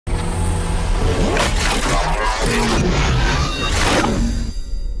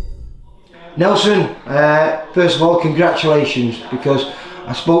Nelson, first of all, congratulations, because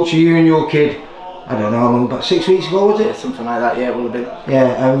I spoke to you and your kid, I don't know how long, about 6 weeks ago, was it? Yeah, something like that, yeah, it would have been.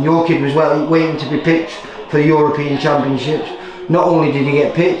 Yeah, and your kid was waiting to be picked for the European Championships. Not only did he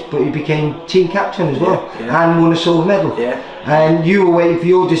get picked, but he became team captain as well, and won a silver medal. Yeah. And you were waiting for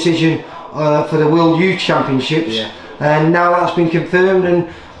your decision for the World Youth Championships, and now that's been confirmed. And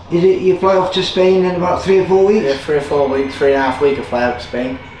is it you fly off to Spain in about 3 or 4 weeks? Yeah, 3 or 4 weeks, 3.5 weeks I fly out to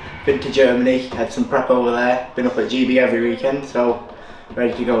Spain. Been to Germany, had some prep over there, been up at GB every weekend, so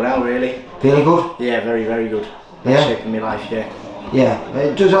ready to go now really. Feeling good? Yeah, very, very good. Yeah? Shaping my life, yeah. Yeah,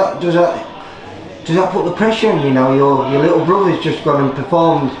 does that put the pressure on you now? Your little brother's just gone and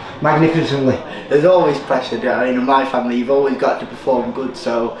performed magnificently. There's always pressure, do you know what I mean? In my family you've always got to perform good,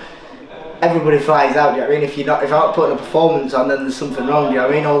 so everybody flies out, do you know what I mean? If I'm not putting a performance on, then there's something wrong, do you know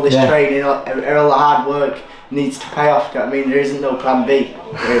what I mean? All this training, all the hard work needs to pay off, do you know what I mean? There isn't no plan B,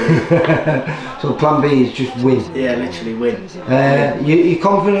 really. So plan B is just win? Yeah, literally win. You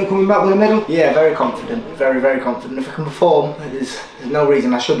confident coming back with a medal? Yeah, very confident, very, very confident. If I can perform, there's no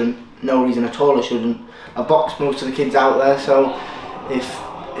reason I shouldn't, no reason at all I shouldn't. I box most of the kids out there, so if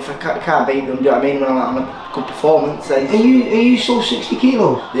I can't beat them, do you know what I mean, when I'm on a good performance. Are you still 60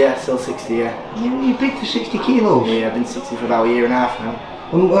 kilos? Yeah, still 60, yeah. You're big for 60 kilos? Yeah, I've been 60 for about a year and a half now.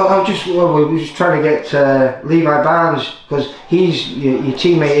 We were just trying to get Levi Barnes, because he's your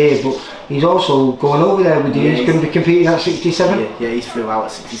teammate here, but he's also going over there with you. Yeah, he's going to be competing at 67? Yeah, he's flew out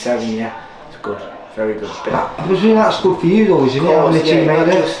at 67, yeah. It's good, very good. I presume that's good for you though, isn't it? Having a teammate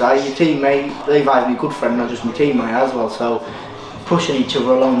there? Just that, your teammate, Levi's my good friend, not just my teammate as well, so pushing each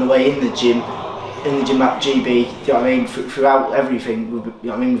other along the way in the gym at GB, do you know what I mean, throughout everything, you know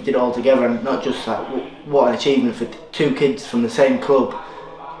what I mean, we did it all together, and not just that, what an achievement for 2 kids from the same club,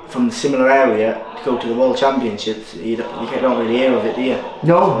 from the similar area, to go to the World Championships. You don't really hear of it, do you?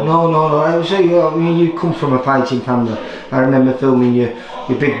 No. I would say, I mean, you come from a fighting family. I remember filming your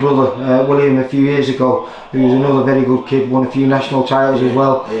big brother, William, a few years ago, who was another very good kid, won a few national titles as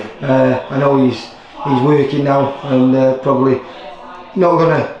well. Yeah. I know he's working now, and probably not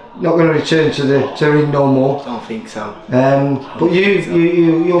gonna return to the ring no more. I don't think so. But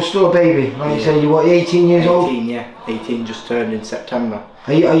you're still a baby, like you say. You're what, 18 years old? 18, yeah. 18 just turned in September.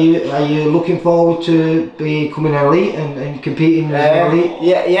 Are you looking forward to becoming an elite and competing as an elite?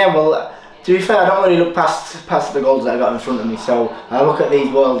 Yeah. Well, to be fair, I don't really look past the goals that I got in front of me. So I look at these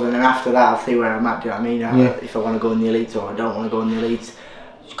worlds, and then after that, I'll see where I'm at. Do you know what I mean? If I want to go in the elites or I don't want to go in the elites.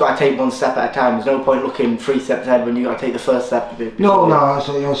 You've got to take one step at a time. There's no point looking 3 steps ahead when you've got to take the first step. No, that's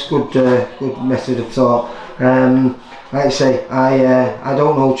a good method of thought. Like I say, I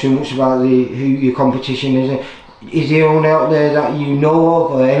don't know too much about who your competition is. Is there anyone out there that you know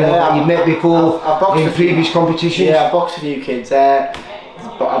of, or anyone that you've met before in previous competitions? Yeah, I boxed a few kids. I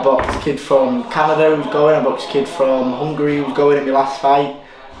boxed a kid from Canada who's going, I boxed a kid from Hungary who's going in my last fight.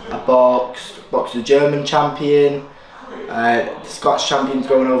 I boxed the German champion. The Scottish champion's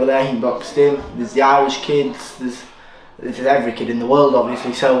going over there, he boxed him. There's the Irish kids, there's every kid in the world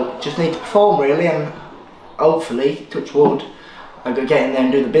obviously, so just need to perform really, and hopefully, touch wood, I could get in there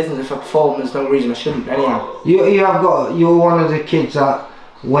and do the business. If I perform, there's no reason I shouldn't anyhow. You're one of the kids that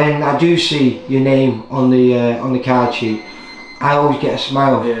when I do see your name on the card sheet, I always get a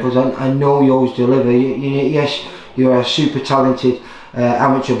smile, because I know you always deliver. Yes, you're a super talented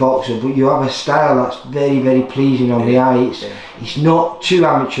amateur boxer, but you have a style that's very, very pleasing on the eye. It's not too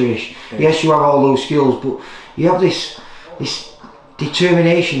amateurish. Yes, you have all those skills, but you have this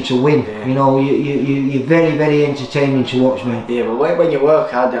determination to win. You know, you're very, very entertaining to watch, mate. Yeah, but when you work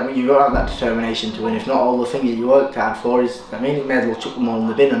hard, I mean, you've got to have that determination to win. If not all the things that you worked hard for you may as well chuck them all in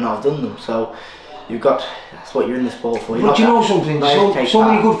the bin and not have done them. So that's what you're in the sport for. But you know something, so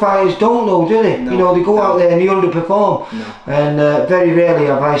many good fighters don't know, do they? No, you know, they go out there and they underperform. No. And very rarely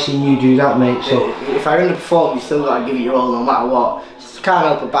have I seen you do that, mate. So if I underperform, you still got to give it your all no matter what. You can't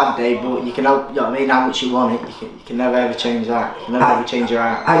help a bad day, but you can help, you know what I mean, how much you want it. You can never ever change that. You can never ever change your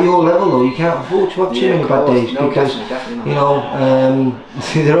heart. At your level though, you can't afford to have too many bad days, because definitely you know,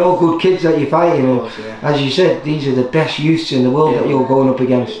 they're all good kids that you're fighting. As you said, these are the best youths in the world that you're going up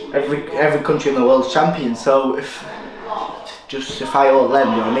against. Every country in the world's champion, so if I all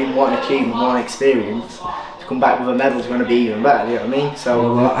them, you know what I mean, what an achievement, what an experience. To come back with a medal is going to be even better, you know what I mean?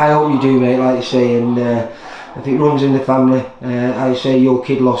 So well, I hope you do, mate, like you say, and if it runs in the family. I say your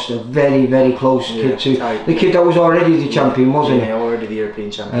kid lost a very, very close kid to the kid that was already the champion, wasn't he? Yeah, already the European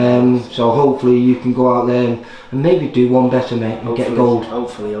champion. So hopefully you can go out there and maybe do one better, mate, and get gold.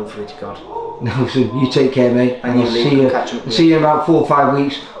 Hopefully to God. Nelson, you take care, mate, and I'll see you in about 4 or 5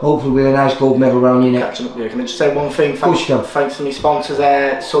 weeks, hopefully with a nice gold medal around your neck. Catching up with you. Can I just say one thing? Thanks to my sponsors,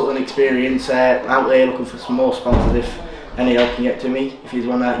 Sutton Experience, out there looking for some more sponsors. If any help can get to me, if you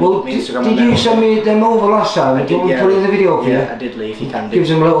want to. Well, did you send me them over last time? Do you want to put in the video for you? Yeah, I did, Lee, if you can. Gives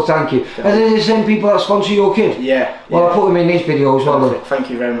them a little thank you. Are they the same people that sponsor your kid? Yeah. Well, I'll put them in this video as well. Thank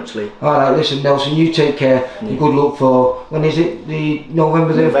you very much, Lee. Alright, listen, Nelson, you take care. And good luck for, when is it? The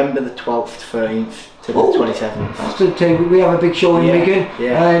November the 12th, 13th. To the 27th. That's the day. We have a big show in Wigan,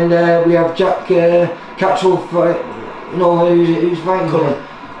 and we have Jack Catchell, who's fighting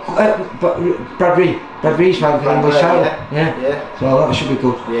Brad Reed's fighting for English title. Yeah. So that should be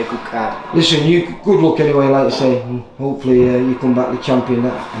good. Yeah, good card. Listen, you good luck anyway, like I say, and hopefully you come back the champion.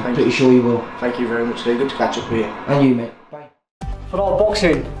 I'm pretty sure you will. Thank you very much, Lee. Good to catch up with you. And you, mate. Bye. For all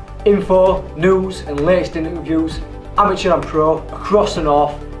boxing info, news and latest interviews, amateur and pro, across the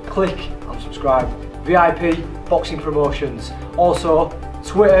north, click and subscribe. VIP Boxing Promotions. Also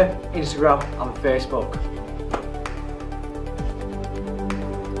Twitter, Instagram and Facebook.